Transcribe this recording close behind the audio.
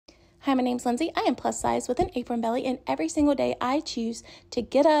Hi, my name's Lindsay. I am plus size with an apron belly, and every single day I choose to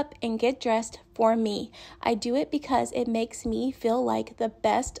get up and get dressed for me. I do it because it makes me feel like the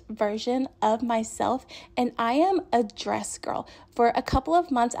best version of myself, and I am a dress girl. For a couple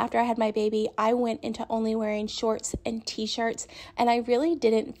of months after I had my baby, I went into only wearing shorts and t-shirts, and I really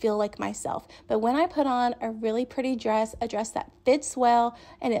didn't feel like myself. But when I put on a really pretty dress, a dress that fits well,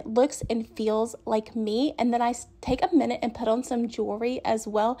 and it looks and feels like me, and then I take a minute and put on some jewelry as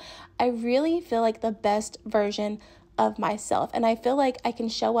well, I really feel like the best version of myself. And I feel like I can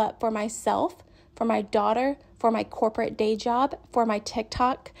show up for myself, for my daughter, for my corporate day job, for my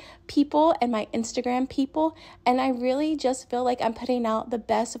TikTok people and my Instagram people. And I really just feel like I'm putting out the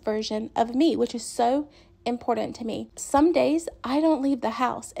best version of me, which is so important to me. Some days I don't leave the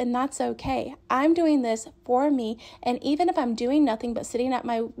house, and that's okay. I'm doing this for me, and even if I'm doing nothing but sitting at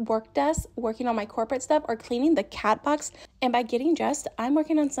my work desk working on my corporate stuff or cleaning the cat box, and by getting dressed, I'm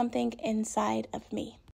working on something inside of me.